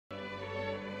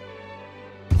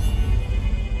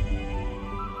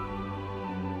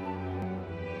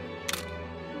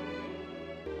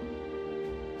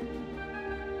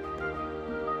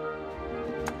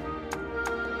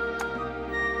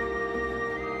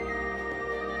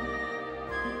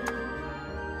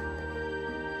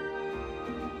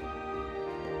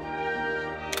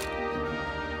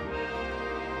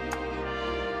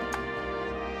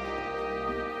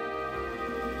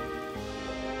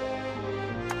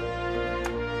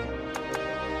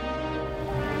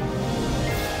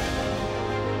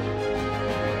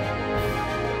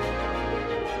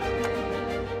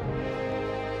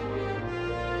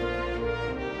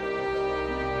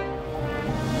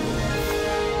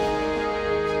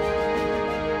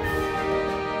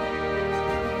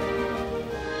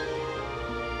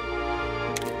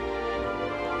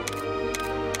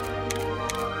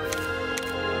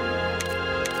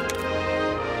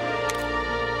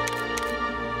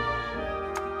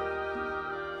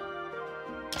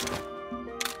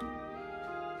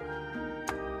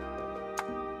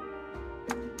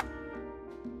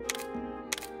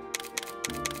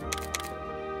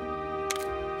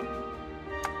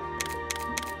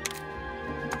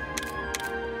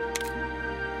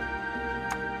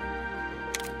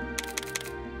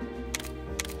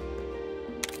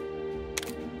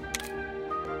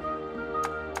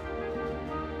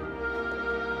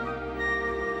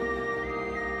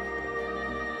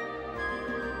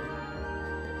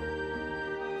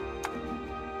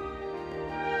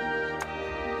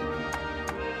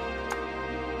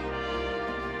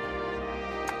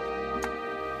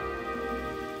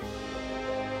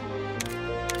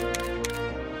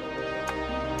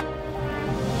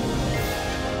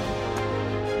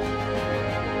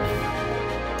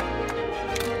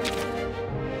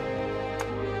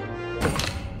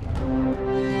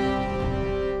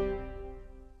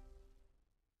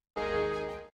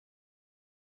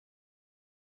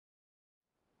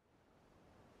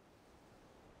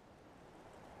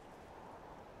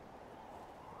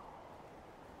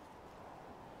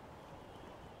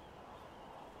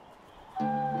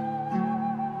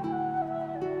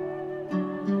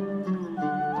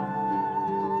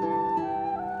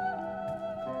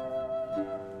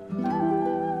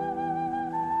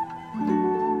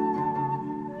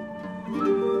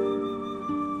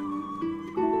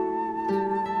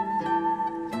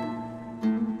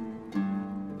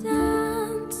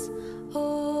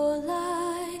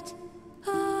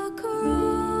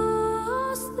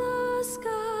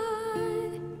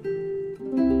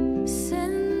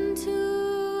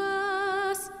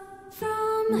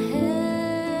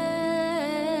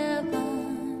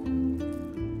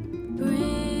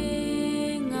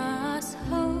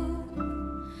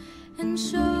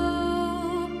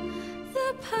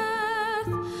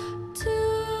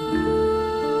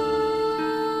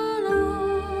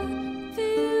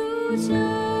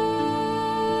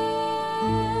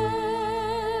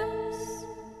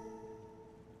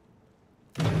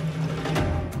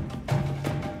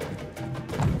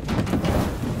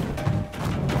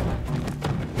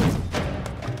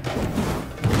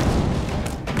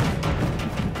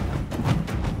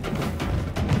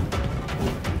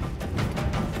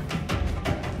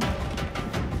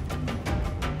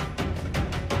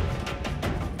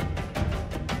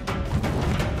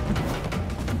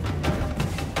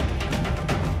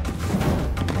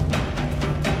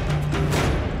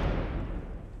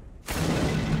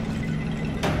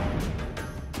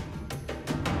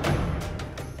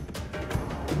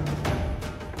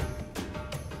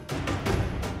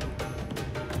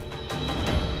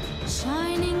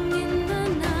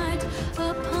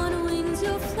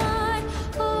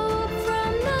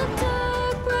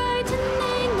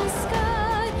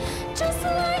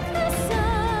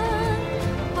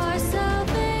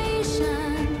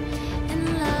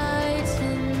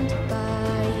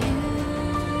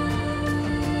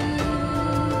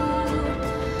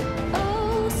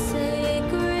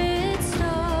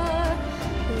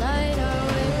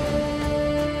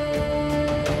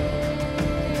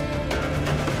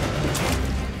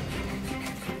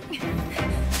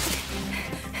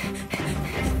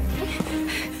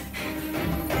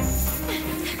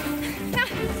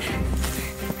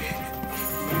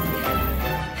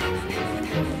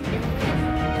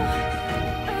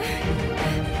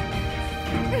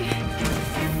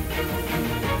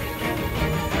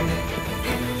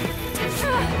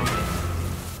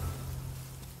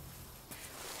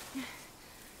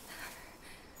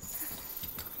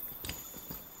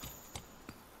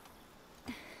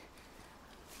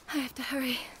I have to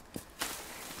hurry.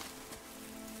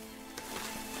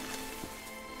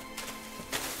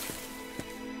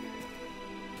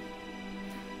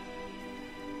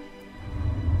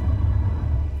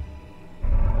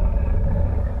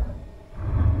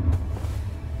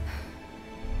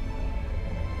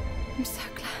 I'm so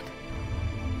glad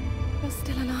you're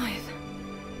still alive.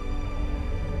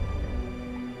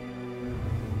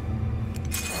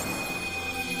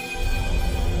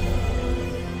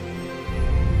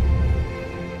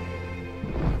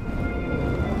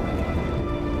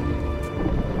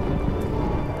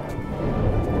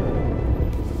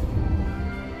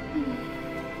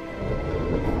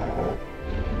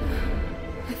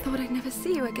 I thought I'd never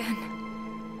see you again.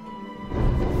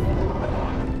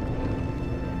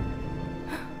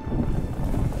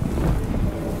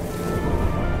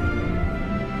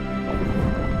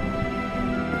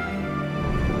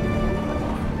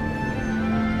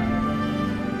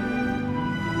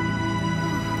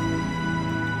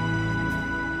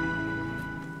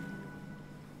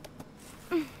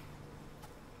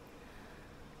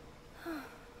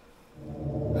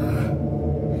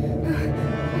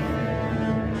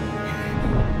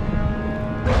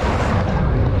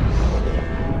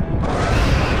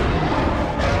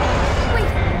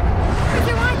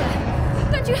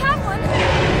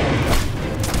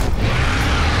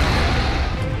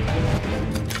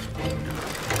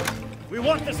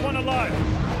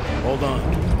 Hold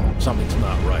on. Something's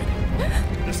not right.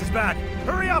 This is bad.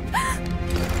 Hurry up!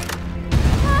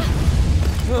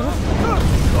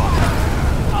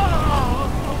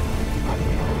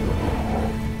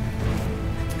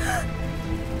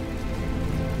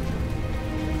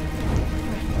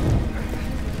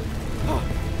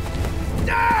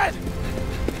 Dad!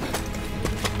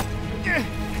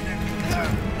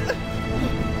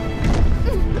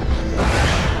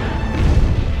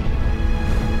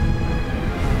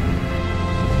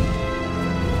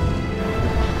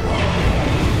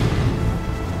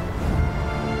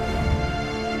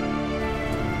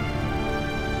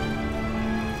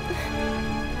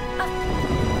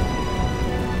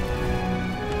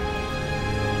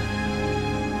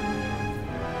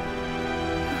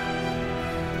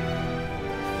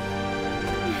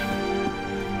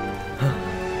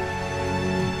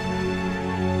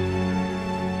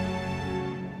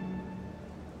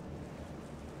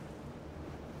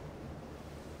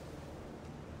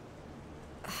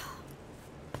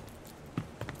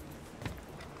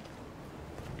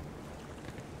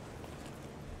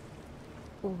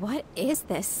 What is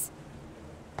this?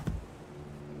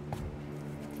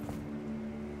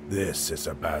 This is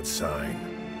a bad sign.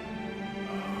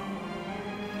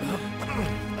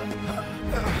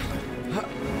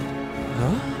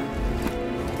 Huh?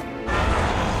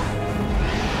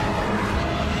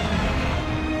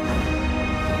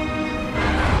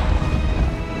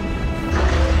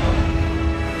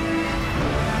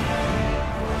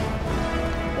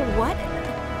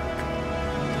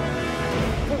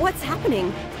 What's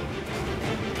happening?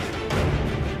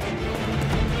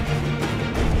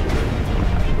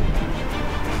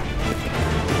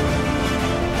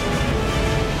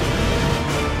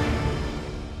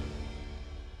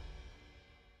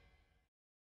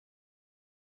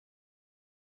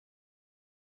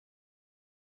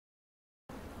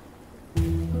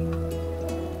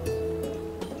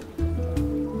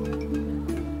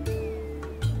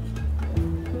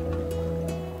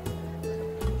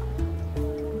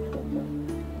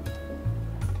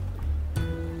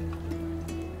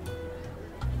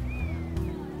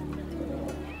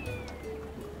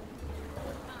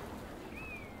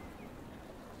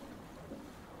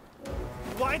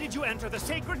 Why did you enter the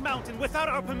sacred mountain without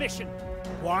our permission?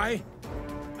 Why?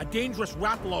 A dangerous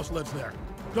Rathalos lives there.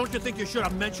 Don't you think you should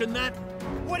have mentioned that?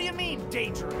 What do you mean,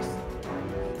 dangerous?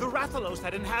 The Rathalos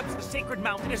that inhabits the sacred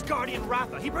mountain is Guardian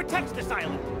Ratha. He protects this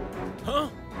island. Huh?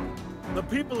 The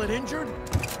people it injured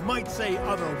might say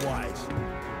otherwise.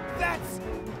 That's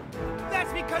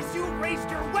because you raised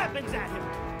your weapons at him.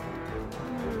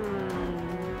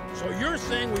 So you're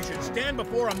saying we should stand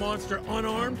before a monster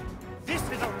unarmed? This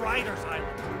is a rider's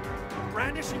island.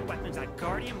 Brandishing weapons at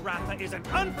Guardian Ratha is an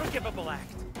unforgivable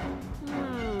act.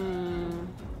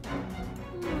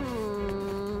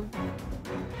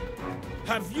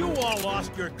 Have you all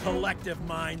lost your collective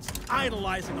minds,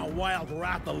 idolizing a wild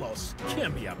Rathalos?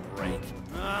 Give me a break.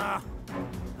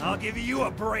 I'll give you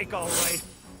a break, all right.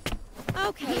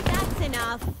 Okay, that's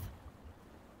enough.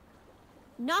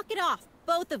 Knock it off,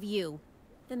 both of you.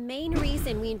 The main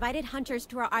reason we invited hunters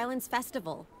to our island's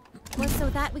festival was so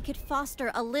that we could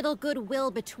foster a little goodwill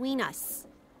between us.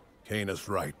 Kana's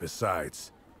right.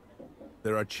 Besides,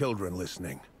 there are children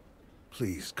listening.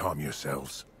 Please calm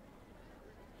yourselves.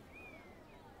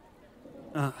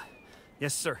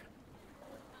 Yes, sir.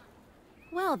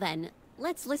 Well then,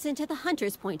 let's listen to the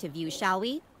hunter's point of view, shall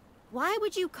we? Why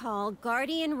would you call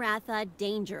Guardian Ratha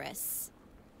dangerous?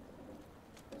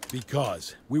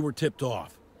 Because we were tipped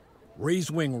off.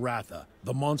 Raisewing Ratha,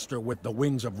 the monster with the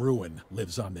wings of ruin,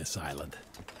 lives on this island.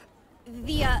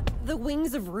 The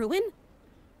wings of ruin?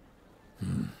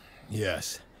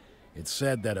 Yes. It's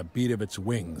said that a beat of its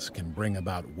wings can bring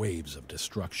about waves of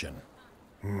destruction.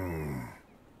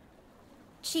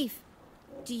 Chief,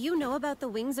 do you know about the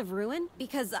wings of ruin?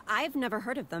 Because I've never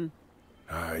heard of them.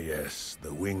 Ah yes,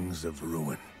 the wings of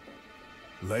ruin.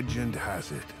 Legend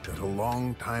has it that a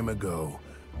long time ago,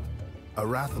 a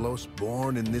Rathalos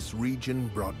born in this region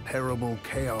brought terrible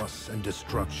chaos and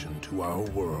destruction to our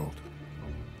world.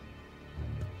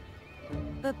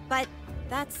 But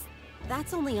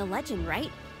that's only a legend,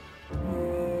 right?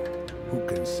 Who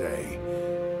can say?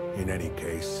 In any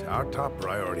case, our top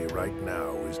priority right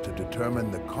now is to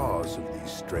determine the cause of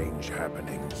these strange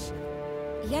happenings.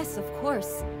 Yes, of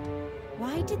course.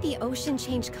 Why did the ocean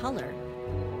change color?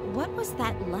 What was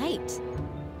that light?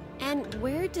 And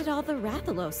where did all the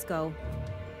Rathalos go?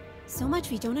 So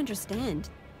much we don't understand.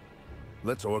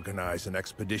 Let's organize an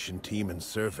expedition team and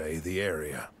survey the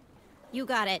area. You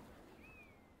got it.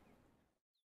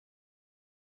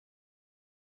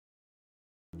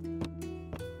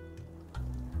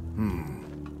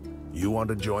 You want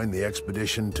to join the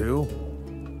expedition too?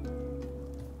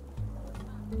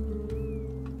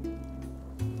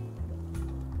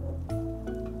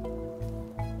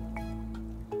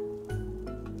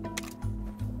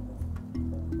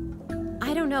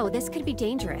 I don't know, this could be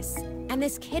dangerous. And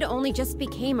this kid only just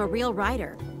became a real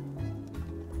rider.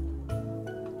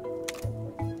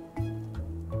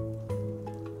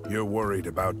 You're worried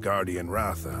about Guardian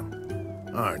Ratha,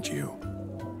 aren't you?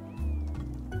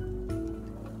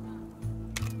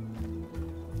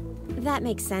 That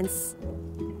makes sense.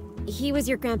 He was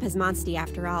your grandpa's Monstie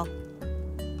after all.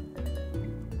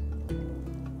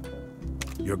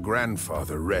 Your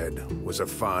grandfather, Red, was a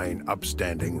fine,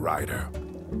 upstanding rider.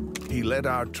 He led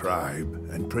our tribe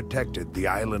and protected the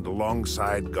island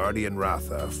alongside Guardian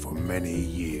Ratha for many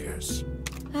years.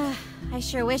 I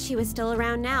sure wish he was still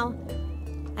around now.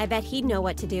 I bet he'd know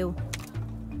what to do.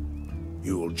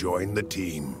 You'll join the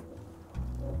team.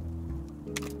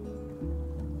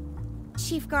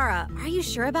 Chief Gara, are you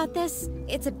sure about this?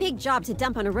 It's a big job to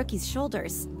dump on a rookie's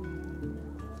shoulders.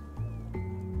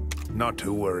 Not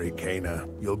to worry, Kana.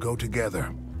 You'll go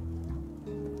together.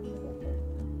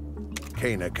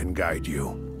 Kana can guide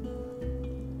you.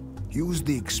 Use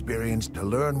the experience to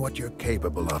learn what you're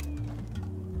capable of.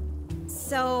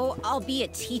 So, I'll be a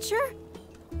teacher?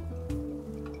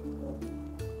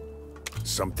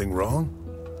 Something wrong?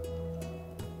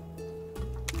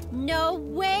 No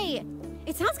way!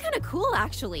 It sounds kind of cool,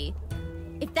 actually.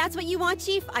 If that's what you want,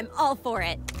 Chief, I'm all for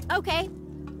it. Okay.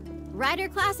 Rider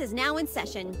class is now in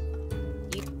session.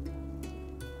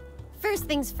 First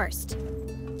things first.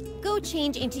 Go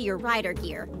change into your rider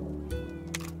gear.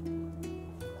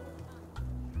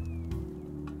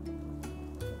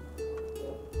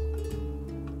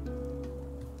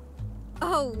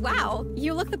 Oh, wow.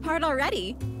 You look the part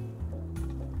already.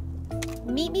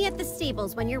 Meet me at the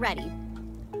stables when you're ready.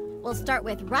 We'll start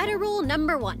with rider rule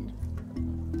number 1.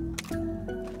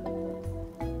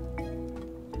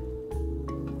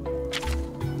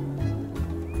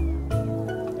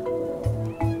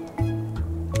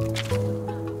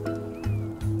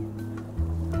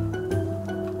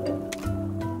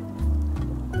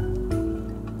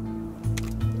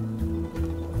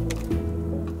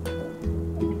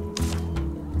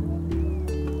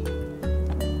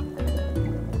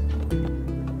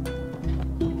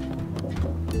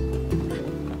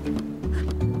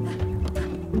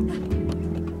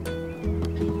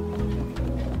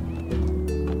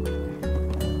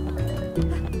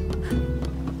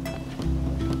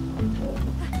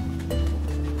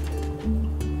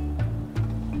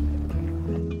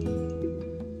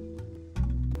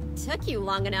 Took you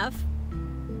long enough.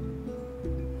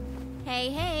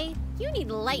 Hey, you need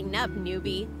to lighten up,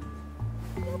 newbie.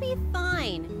 You'll be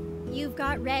fine. You've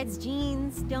got Red's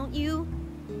genes, don't you?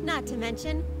 Not to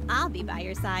mention, I'll be by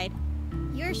your side.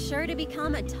 You're sure to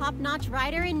become a top-notch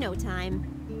rider in no time.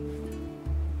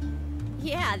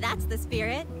 Yeah, that's the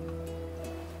spirit.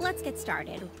 Let's get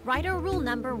started. Rider rule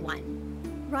number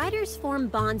 1. Riders form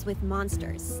bonds with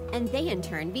monsters, and they in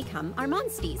turn become our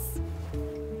Monsties.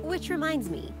 Which reminds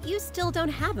me, you still don't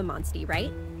have a Monstie,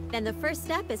 right? Then the first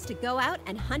step is to go out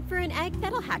and hunt for an egg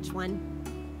that'll hatch one.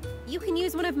 You can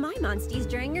use one of my Monsties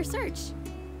during your search.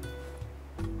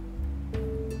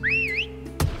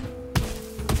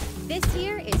 This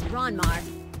here is Ronmar.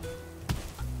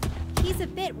 He's a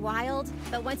bit wild,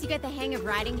 but once you get the hang of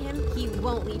riding him, he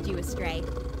won't lead you astray.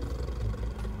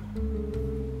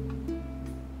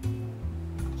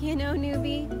 You know,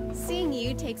 newbie, seeing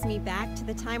you takes me back to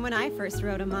the time when I first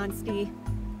rode a Monstie.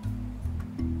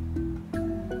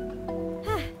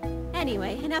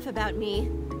 Anyway, enough about me.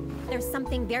 There's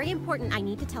something very important I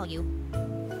need to tell you.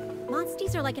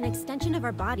 Monsties are like an extension of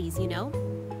our bodies, you know?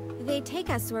 They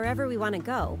take us wherever we want to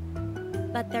go.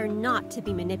 But they're not to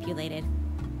be manipulated.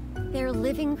 They're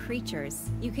living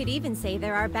creatures. You could even say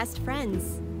they're our best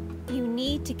friends. You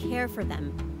need to care for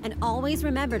them, and always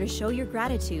remember to show your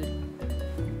gratitude.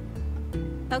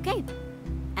 Okay,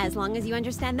 as long as you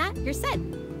understand that, you're set.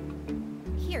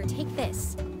 Here, take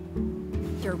this.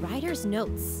 Your rider's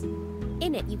notes.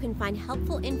 In it, you can find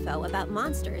helpful info about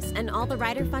monsters and all the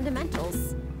rider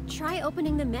fundamentals. Try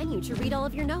opening the menu to read all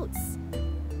of your notes.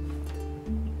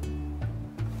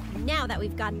 Now that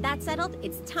we've got that settled,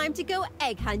 it's time to go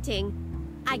egg hunting.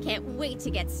 I can't wait to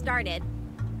get started.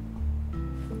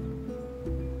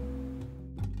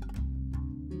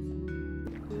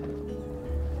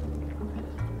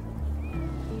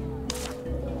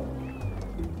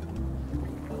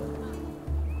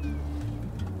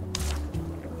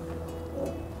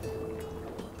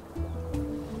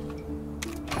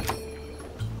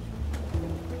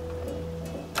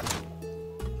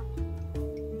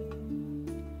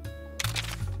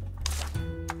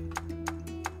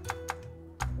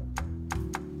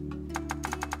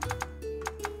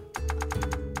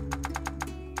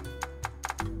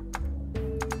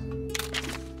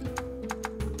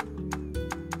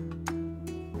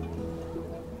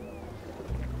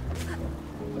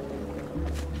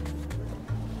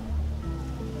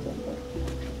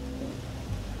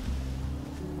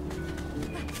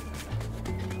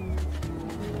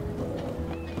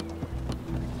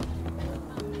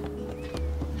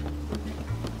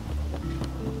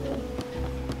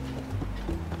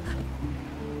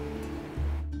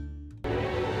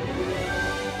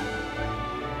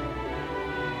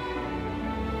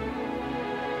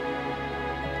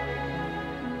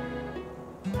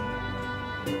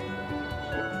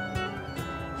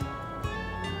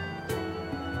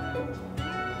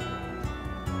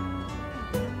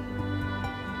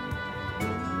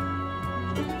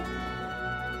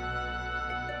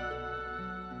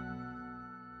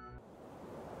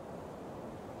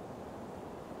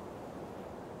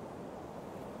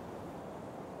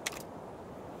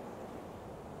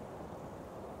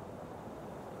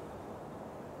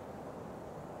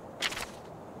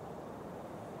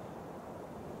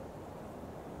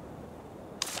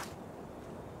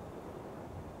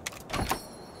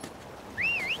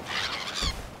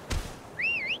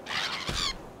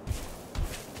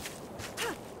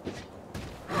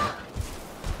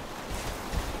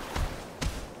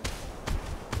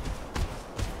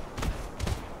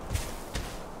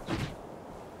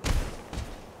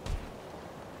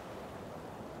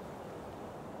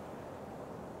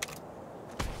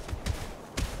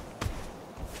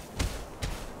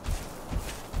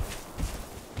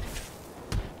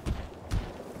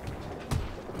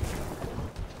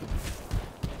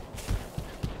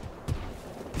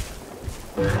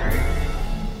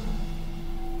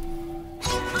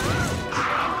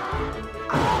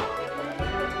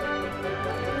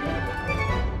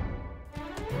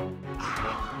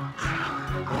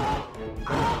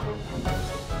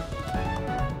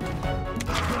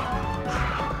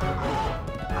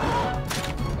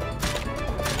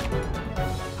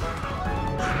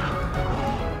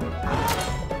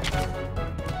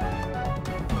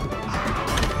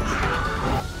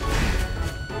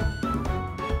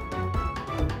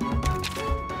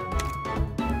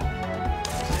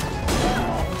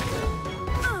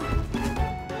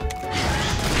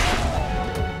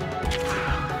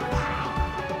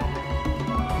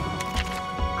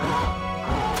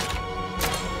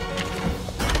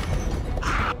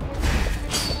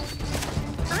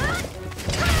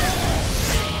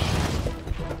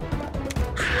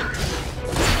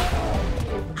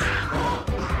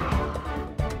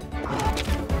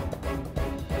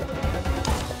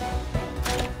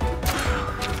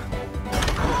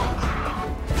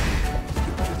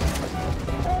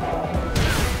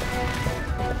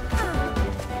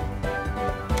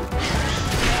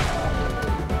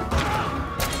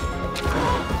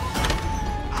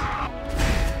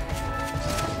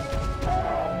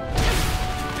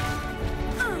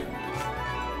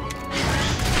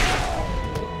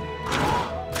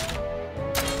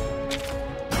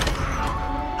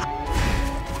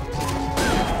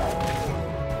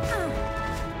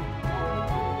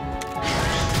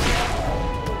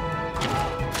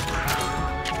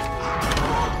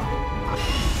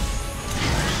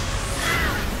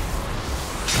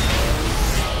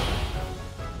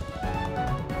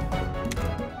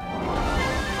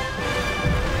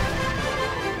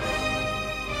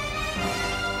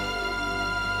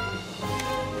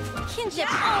 Kinship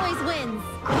always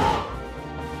wins!